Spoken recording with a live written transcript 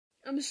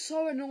I'm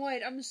so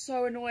annoyed. I'm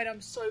so annoyed.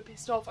 I'm so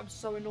pissed off. I'm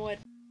so annoyed.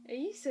 Are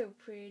you so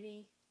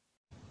pretty?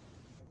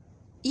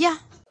 Yeah.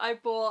 I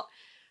bought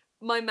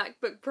my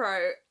MacBook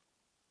Pro.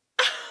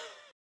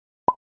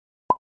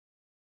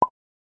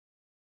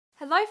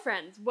 Hello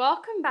friends,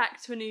 welcome back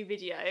to a new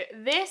video.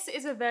 This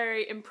is a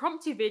very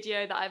impromptu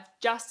video that I've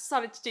just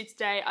decided to do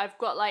today. I've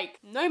got like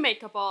no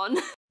makeup on.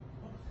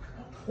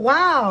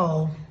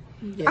 Wow.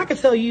 Yeah. I could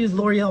tell you use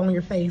L'Oreal on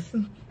your face.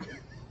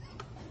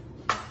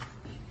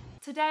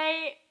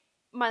 Today,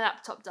 my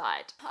laptop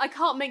died. I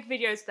can't make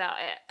videos without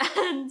it.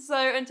 And so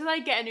until I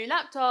get a new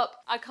laptop,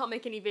 I can't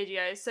make any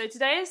videos. So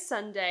today is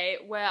Sunday,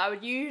 where I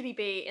would usually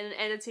be in an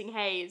editing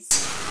haze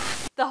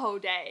the whole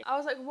day. I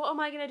was like, what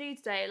am I gonna do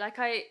today? Like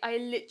I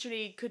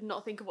literally could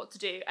not think of what to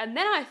do. And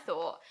then I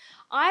thought,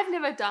 I've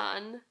never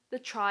done the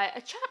try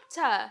a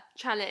chapter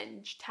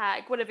challenge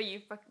tag, whatever you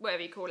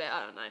call it,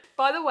 I don't know.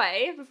 By the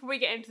way, before we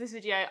get into this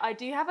video, I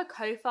do have a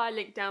Ko-fi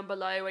link down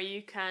below where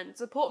you can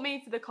support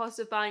me for the cost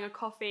of buying a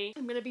coffee.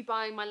 I'm gonna be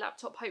buying my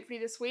laptop hopefully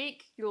this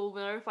week. You'll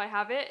know if I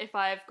have it, if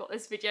I've got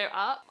this video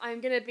up. My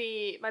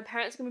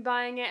parents are gonna be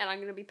buying it and I'm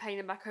gonna be paying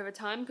them back over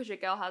time because your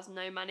girl has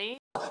no money.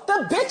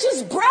 The bitch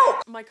is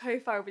broke! My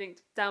Ko-fi will be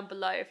linked down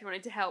below if you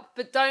wanted to help,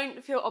 but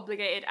don't feel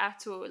obligated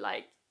at all.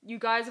 Like, you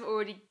guys have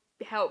already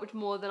helped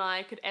more than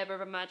I could ever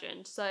have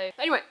imagined. So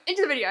anyway,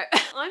 into the video.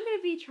 I'm going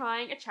to be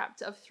trying a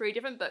chapter of 3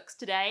 different books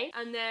today,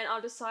 and then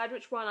I'll decide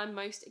which one I'm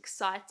most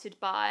excited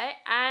by,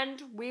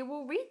 and we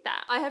will read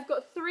that. I have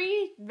got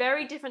 3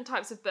 very different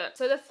types of books.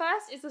 So the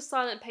first is The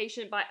Silent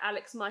Patient by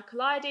Alex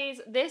Michaelides.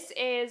 This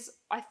is,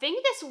 I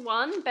think this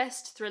won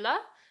Best Thriller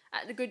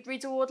at the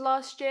Goodreads Award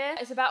last year.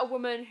 It's about a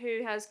woman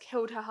who has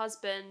killed her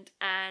husband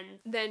and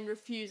then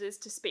refuses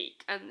to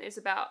speak, and it's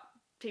about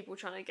people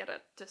trying to get her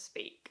to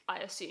speak, I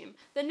assume.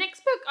 The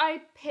next book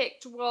I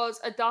picked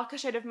was A Darker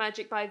Shade of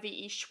Magic by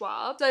V.E.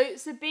 Schwab. So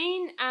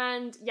Sabine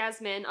and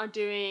Yasmin are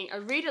doing a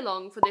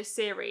read-along for this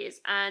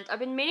series, and I've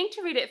been meaning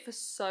to read it for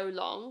so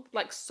long,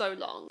 like so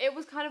long. It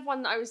was kind of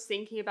one that I was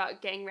thinking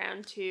about getting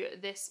around to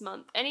this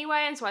month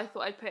anyway, and so I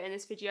thought I'd put it in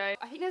this video.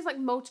 I think there's like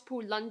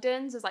multiple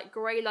Londons. There's like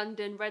Grey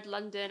London, Red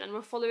London, and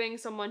we're following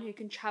someone who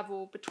can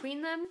travel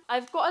between them.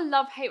 I've got a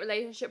love-hate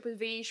relationship with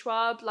V.E.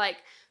 Schwab.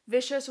 Like,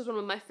 Vicious was one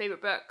of my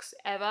favourite books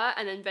ever,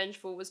 and then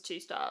Vengeful was 2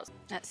 stars.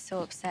 That's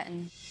so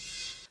upsetting.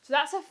 So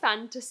that's a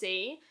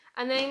fantasy.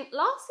 And then lastly,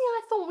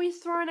 I thought we'd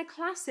throw in a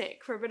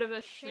classic for a bit of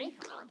a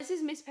shaker. This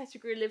is Miss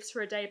Pettigrew Lives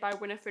for a Day by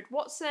Winifred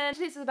Watson.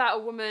 This is about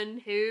a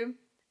woman who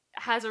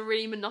has a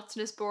really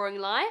monotonous, boring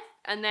life,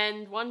 and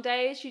then one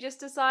day she just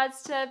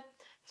decides to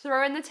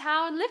throw in the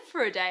towel and live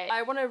for a day.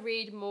 I want to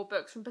read more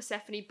books from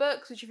Persephone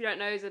Books, which, if you don't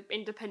know, is an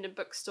independent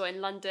bookstore in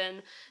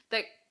London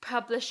that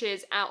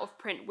publishes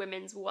out-of-print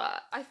women's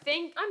work. I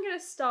think I'm going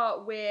to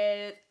start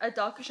with A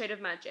Darker Shade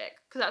of Magic,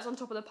 because that's on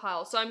top of the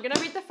pile. So I'm going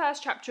to read the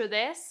first chapter of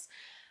this,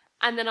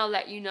 and then I'll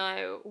let you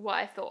know what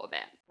I thought of it.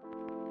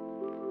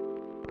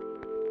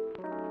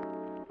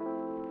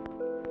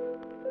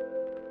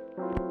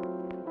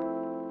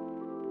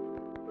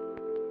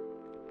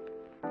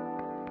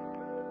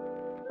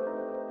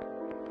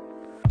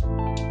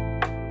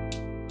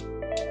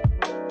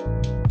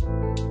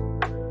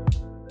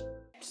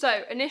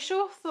 So,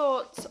 initial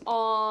thoughts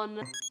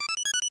on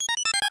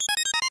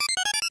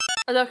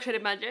A Darker Shade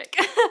of Magic.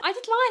 I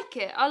did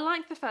like it. I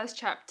liked the first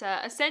chapter.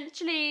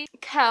 Essentially,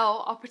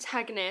 Kel, our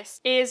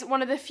protagonist, is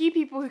one of the few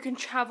people who can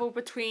travel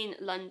between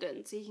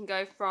London. So he can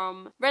go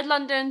from Red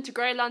London to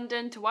Grey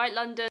London to White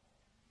London.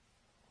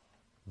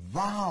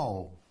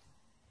 Wow.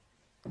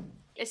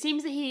 It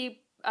seems that he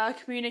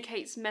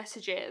communicates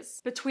messages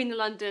between the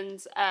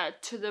Londons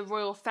to the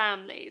royal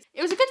families.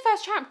 It was a good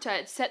first chapter.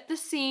 It set the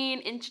scene,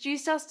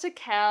 introduced us to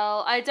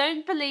Kel. I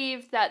don't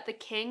believe that the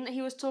king that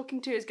he was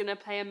talking to is going to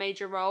play a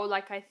major role.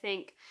 Like, I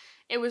think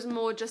it was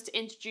more just to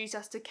introduce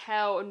us to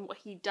Kel and what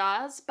he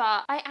does,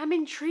 but I am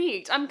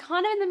intrigued. I'm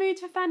kind of in the mood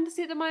for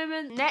fantasy at the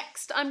moment.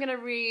 Next, I'm going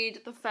to read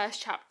the first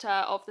chapter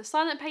of The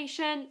Silent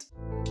Patient.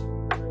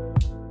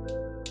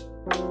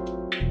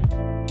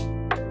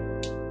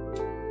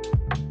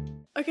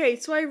 Okay,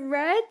 so I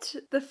read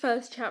the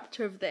first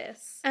chapter of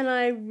this, and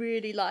I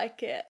really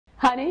like it.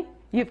 Honey,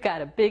 you've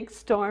got a big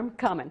storm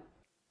coming.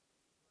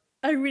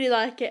 I really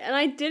like it, and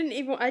I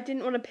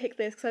didn't want to pick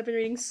this because I've been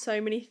reading so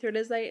many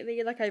thrillers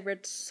lately. Like, I've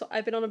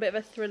been on a bit of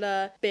a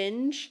thriller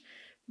binge,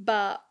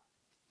 but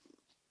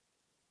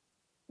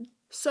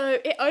so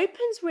it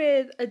opens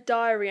with a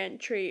diary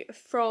entry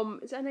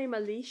from, is her name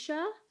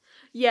Alicia?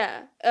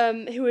 Yeah,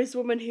 who is the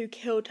woman who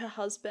killed her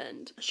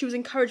husband. She was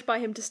encouraged by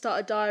him to start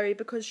a diary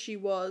because she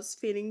was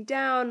feeling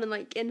down and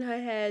like in her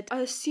head.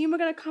 I assume we're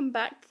going to come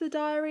back to the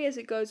diary as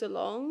it goes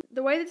along.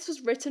 The way that this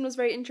was written was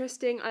very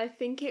interesting. I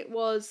think it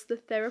was the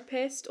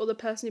therapist or the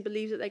person who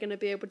believes that they're going to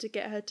be able to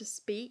get her to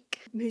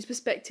speak, whose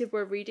perspective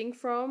we're reading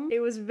from.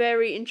 It was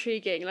very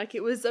intriguing. Like,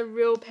 it was a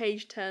real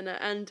page turner,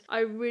 and I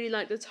really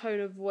liked the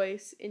tone of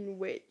voice in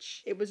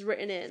which it was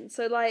written in.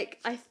 So like,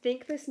 I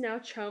think this now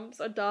trumps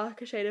A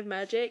Darker Shade of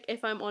Magic,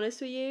 if I'm honest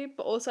with you,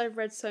 but also I've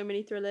read so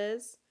many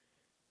thrillers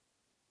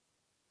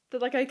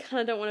that like I kind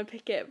of don't want to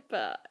pick it,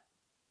 but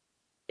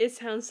It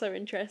sounds so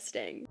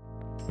interesting.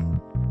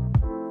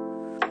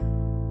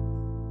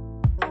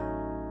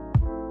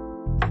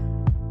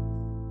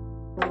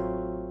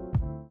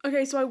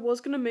 Okay, so I was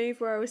gonna move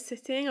where I was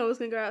sitting. I was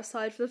gonna go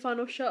outside for the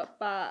final shot,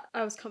 but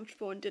I was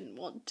comfortable and didn't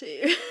want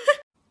to.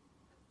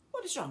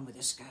 What is wrong with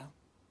this girl?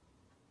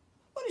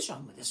 What is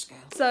wrong with this girl?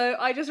 So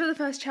I just read the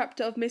first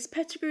chapter of Miss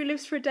Pettigrew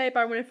Lives for a Day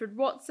by Winifred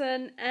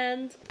Watson,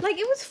 and like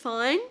it was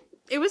fine.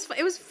 It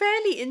was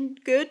fairly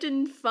good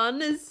and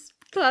fun as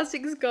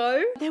classics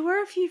go. There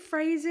were a few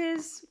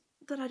phrases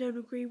that I don't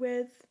agree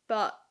with,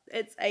 but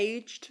it's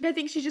aged. I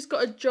think she just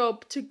got a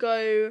job to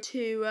go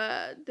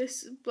to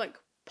this like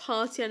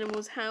party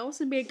animal's house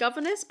and be a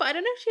governess, but I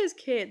don't know if she has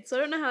kids, so I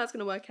don't know how that's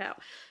gonna work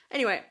out.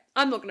 Anyway,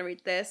 I'm not gonna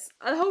read this.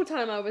 The whole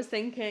time I was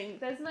thinking,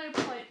 there's no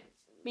point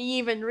me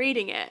even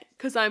reading it,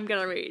 because I'm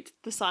gonna read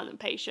The Silent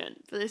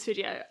Patient for this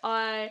video.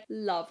 I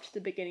loved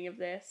the beginning of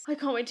this. I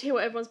can't wait to hear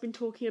what everyone's been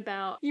talking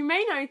about. You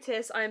may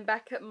notice I'm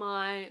back at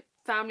my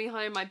family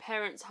home, my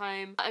parents'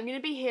 home. I'm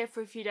gonna be here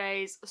for a few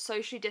days,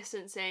 socially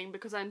distancing,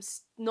 because I'm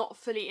not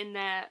fully in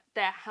their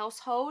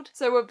household.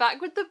 So we're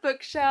back with the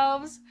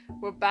bookshelves.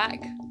 We're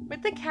back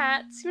with the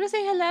cats. You wanna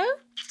say hello?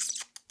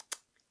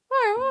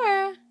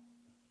 Where?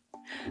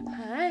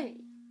 Hi.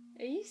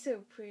 Are you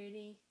so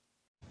pretty?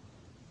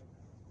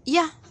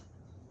 Yeah.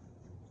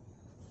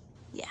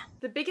 Yeah.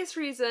 The biggest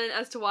reason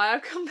as to why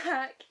I've come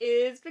back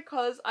is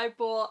because I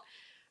bought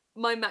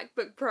my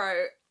MacBook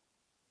Pro.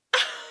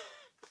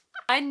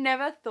 I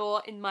never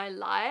thought in my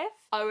life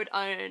I would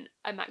own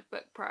a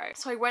MacBook Pro.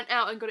 So I went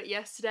out and got it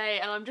yesterday,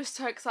 and I'm just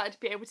so excited to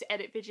be able to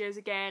edit videos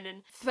again,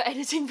 and for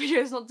editing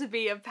videos not to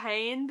be a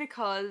pain,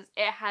 because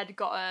it had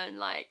gotten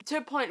like to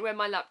a point where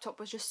my laptop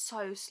was just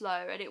so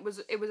slow, and it was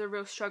a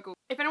real struggle.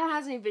 If anyone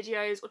has any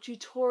videos or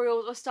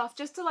tutorials or stuff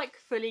just to like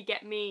fully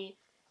get me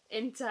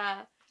into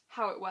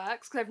how it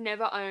works, because I've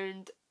never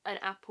owned an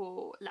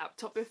Apple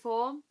laptop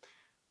before,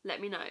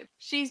 let me know.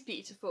 She's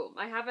beautiful.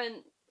 I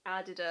haven't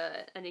added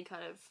any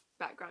kind of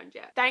background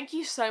yet. Thank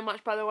you so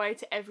much, by the way,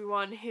 to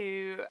everyone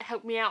who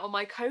helped me out on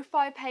my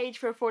Ko-Fi page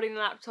for affording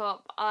the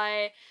laptop.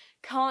 I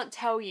can't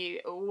tell you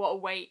what a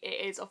weight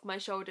it is off my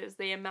shoulders,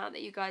 the amount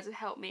that you guys have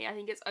helped me. I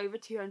think it's over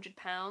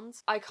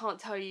 £200. I can't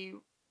tell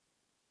you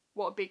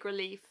what a big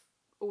relief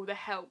all the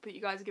help that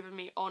you guys have given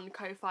me on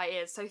Ko-Fi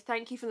is. So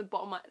thank you from the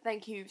bottom.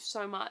 Thank you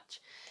so much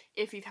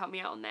if you've helped me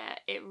out on there.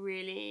 It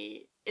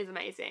really is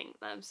amazing.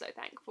 I'm so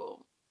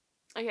thankful.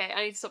 Okay,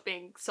 I need to stop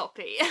being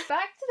soppy.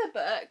 Back to the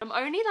book. I'm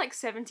only like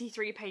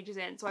 73 pages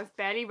in, so I've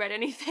barely read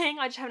anything.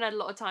 I just haven't had a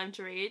lot of time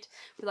to read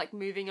with like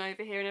moving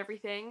over here and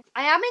everything.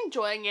 I am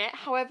enjoying it.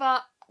 However,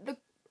 the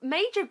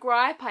major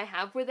gripe I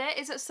have with it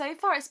is that so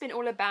far it's been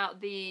all about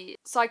the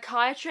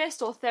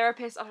psychiatrist or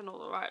therapist, I don't know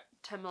what the right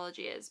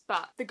terminology is,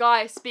 but the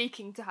guy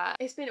speaking to her.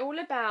 It's been all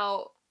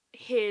about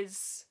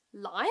his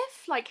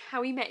life, like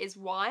how he met his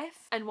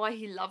wife and why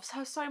he loves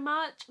her so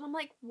much, and I'm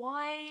like,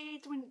 why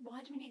do we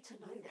need to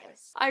know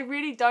this? I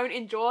really don't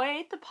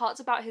enjoy the parts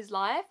about his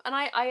life, and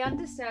I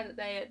understand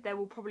that there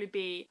will probably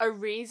be a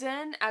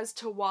reason as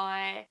to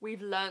why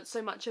we've learned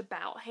so much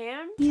about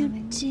him. You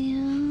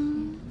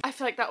do? I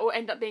feel like that will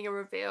end up being a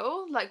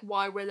reveal, like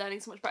why we're learning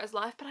so much about his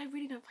life, but I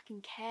really don't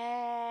fucking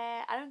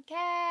care. I don't care.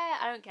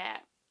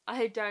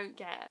 I don't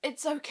care.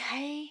 It's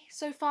okay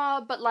so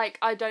far, but like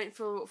I don't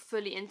feel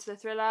fully into the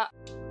thriller.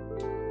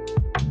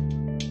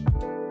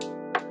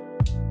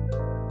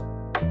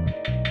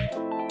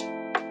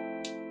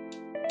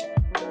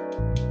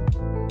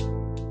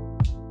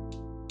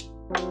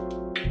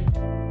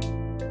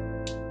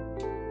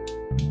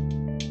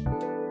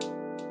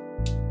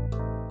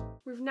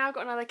 We've now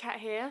got another cat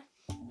here.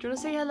 Do you want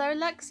to say hello,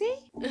 Lexi?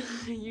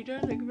 You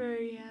don't look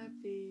very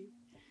happy.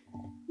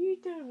 You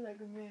don't look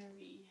very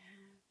happy.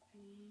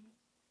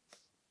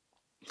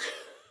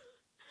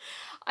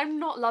 I'm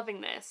not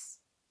loving this.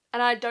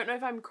 And I don't know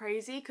if I'm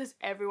crazy because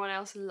everyone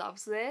else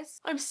loves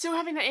this. I'm still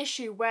having that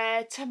issue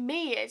where, to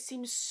me, it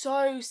seems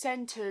so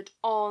centered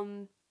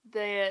on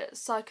the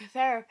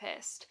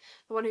psychotherapist,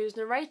 the one who's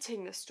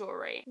narrating the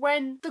story,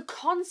 when the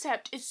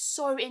concept is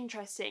so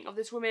interesting of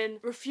this woman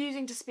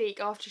refusing to speak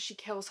after she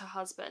kills her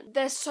husband.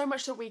 There's so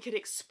much that we could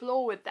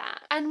explore with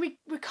that, and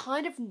we're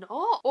kind of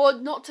not, or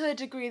not to the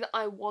degree that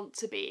I want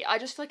to be. I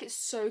just feel like it's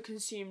so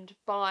consumed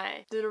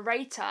by the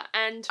narrator,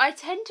 and I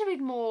tend to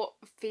read more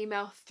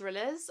female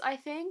thrillers, I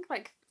think,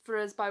 like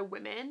thrillers by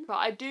women, but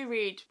I do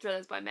read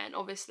thrillers by men,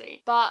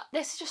 obviously, but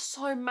this is just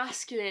so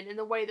masculine in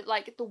the way that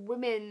like the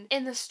women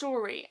in the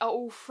story are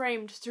all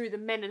framed through the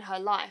men in her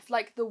life.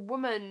 Like the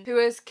woman who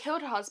has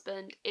killed her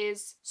husband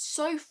is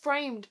so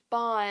framed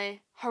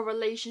by her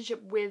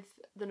relationship with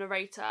the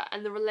narrator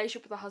and the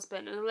relationship with her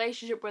husband and the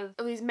relationship with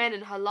all these men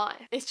in her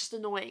life. It's just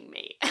annoying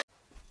me.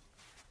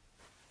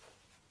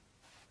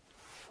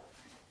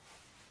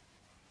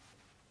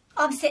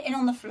 I'm sitting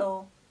on the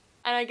floor.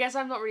 And I guess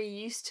I'm not really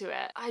used to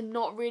it. I'm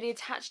not really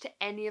attached to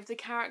any of the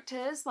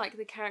characters. Like,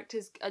 the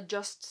characters are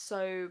just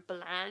so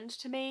bland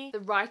to me.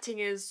 The writing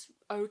is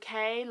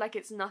okay. Like,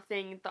 it's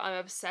nothing that I'm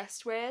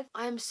obsessed with.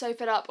 I am so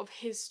fed up of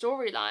his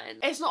storyline.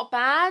 It's not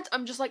bad,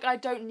 I'm just like, I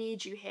don't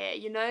need you here,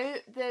 you know?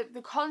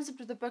 The concept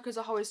of the book as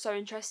a whole is so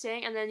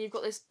interesting, and then you've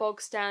got this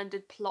bog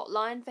standard plot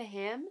line for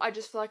him. I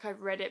just feel like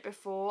I've read it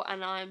before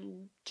and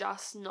I'm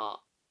just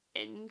not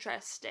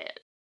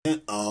interested.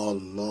 Oh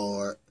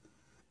Lord.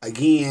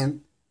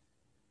 Again.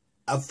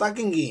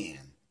 Again.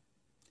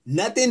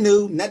 Nothing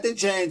new, nothing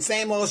changed,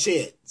 same old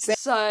shit.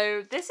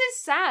 So this is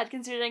sad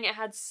considering it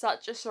had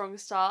such a strong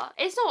start.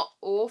 It's not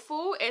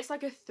awful, it's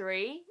like a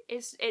 3.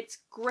 It's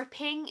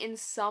gripping in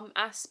some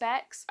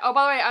aspects. Oh,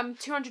 by the way, I'm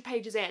 200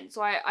 pages in,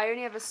 so I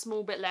only have a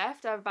small bit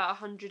left. I have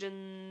about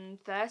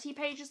 130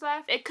 pages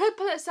left. It could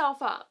pull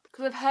itself up,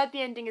 because I've heard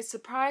the ending is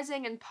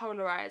surprising and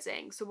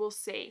polarizing, so we'll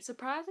see.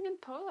 Surprising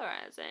and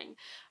polarizing.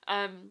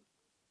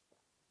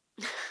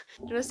 Do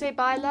you want to say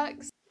bye,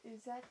 Lux?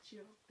 Is that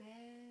your bed?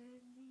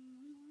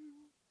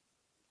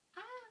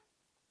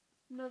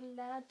 Not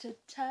allowed to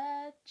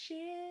touch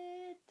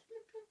it.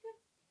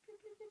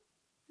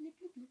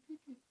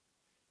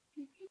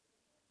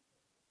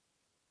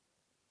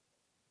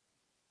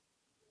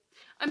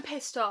 I'm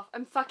pissed off.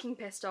 I'm fucking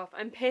pissed off.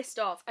 I'm pissed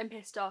off. I'm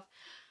pissed off.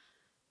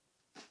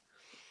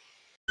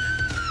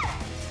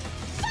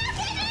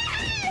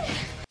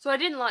 So I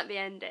didn't like the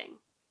ending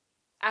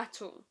at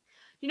all.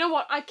 You know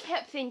what? I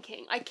kept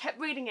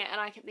reading it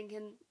and I kept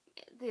thinking,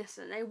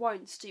 listen, they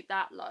won't stoop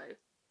that low.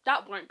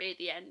 That won't be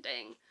the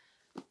ending.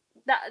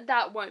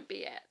 That won't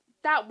be it.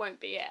 That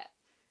won't be it.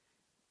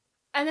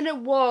 And then it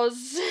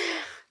was.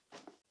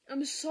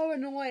 I'm so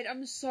annoyed.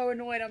 I'm so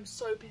annoyed. I'm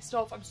so pissed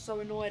off. I'm so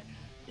annoyed.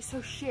 It's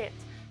so shit.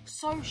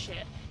 So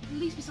shit. At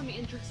least be something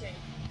interesting.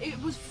 It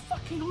was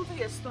fucking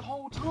obvious the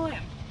whole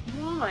time.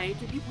 Why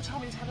did people tell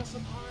me this had a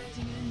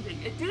surprising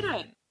ending? It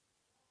didn't.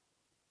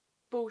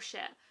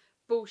 Bullshit.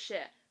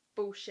 Bullshit.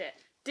 Bullshit.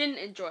 Didn't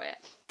enjoy it.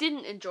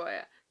 Didn't enjoy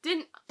it.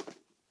 Didn't.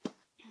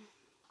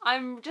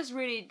 I'm just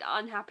really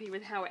unhappy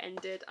with how it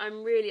ended.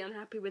 I'm really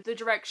unhappy with the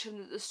direction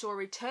that the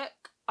story took.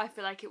 I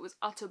feel like it was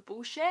utter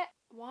bullshit.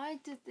 Why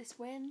did this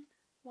win?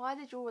 Why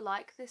did you all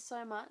like this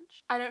so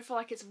much? I don't feel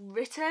like it's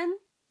written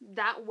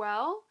that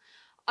well.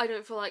 I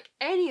don't feel like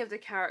any of the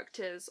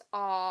characters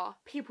are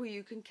people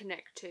you can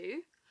connect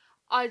to.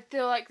 I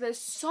feel like there's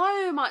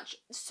so much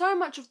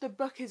of the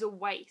book is a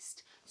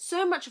waste.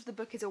 So much of the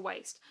book is a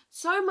waste.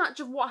 So much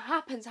of what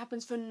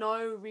happens for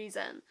no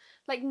reason.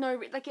 Like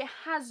it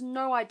has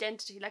no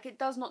identity. Like it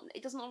doesn't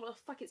know what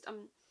the fuck it's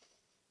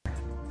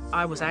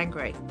I was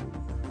angry.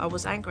 I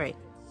was angry.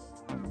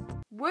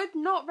 Would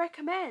not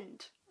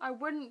recommend. I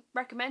wouldn't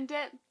recommend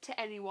it to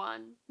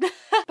anyone.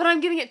 But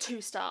I'm giving it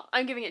 2 stars.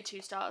 I'm giving it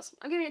 2 stars.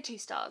 I'm giving it 2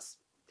 stars.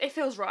 It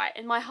feels right.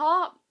 In my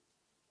heart,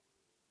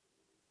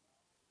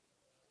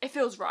 it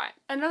feels right.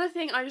 Another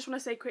thing I just want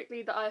to say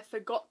quickly that I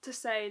forgot to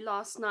say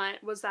last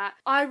night was that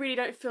I really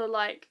don't feel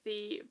like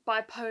the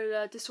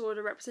bipolar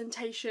disorder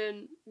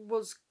representation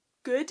was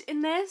good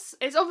in this.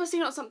 It's obviously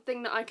not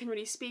something that I can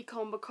really speak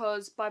on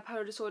because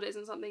bipolar disorder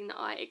isn't something that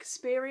I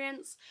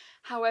experience.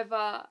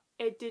 However,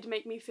 it did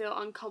make me feel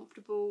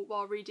uncomfortable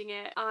while reading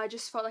it. I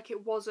just felt like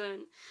it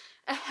wasn't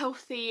a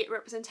healthy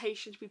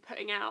representation to be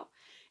putting out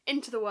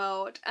into the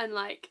world and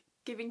like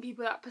giving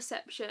people that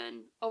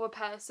perception of a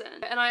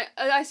person. And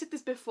I said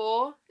this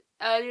before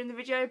earlier in the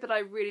video, but I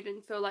really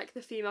didn't feel like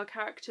the female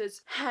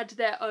characters had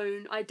their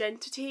own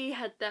identity,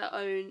 had their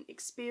own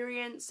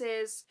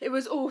experiences. It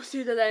was all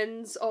through the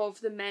lens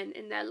of the men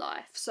in their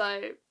life.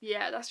 So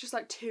yeah, that's just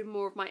like 2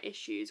 more of my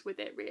issues with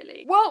it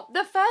really. Well,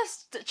 the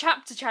first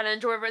chapter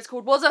challenge, or whatever it's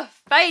called, was a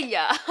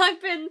failure.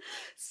 I've been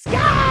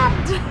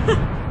scammed!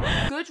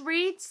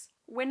 Goodreads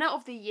winner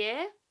of the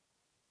year?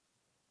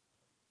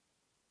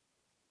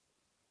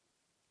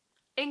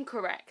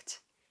 Incorrect.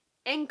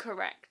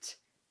 Incorrect.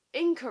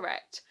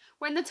 Incorrect.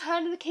 When The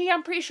Turn of the Key,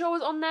 I'm pretty sure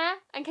was on there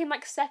and came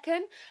like 2nd.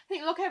 I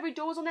think Lock Every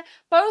Door was on there.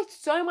 Both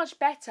so much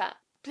better.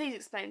 Please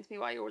explain to me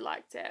why you all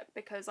liked it,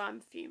 because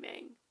I'm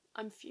fuming.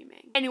 I'm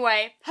fuming.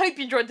 Anyway, hope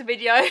you enjoyed the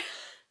video.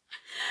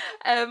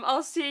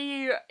 I'll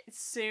see you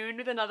soon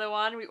with another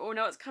one. We all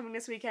know it's coming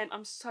this weekend.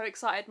 I'm so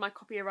excited. My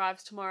copy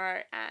arrives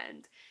tomorrow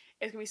and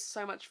it's gonna be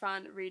so much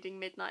fun reading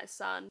Midnight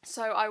Sun.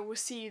 So I will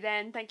see you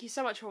then. Thank you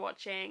so much for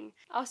watching.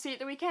 I'll see you at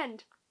the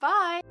weekend.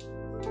 Bye!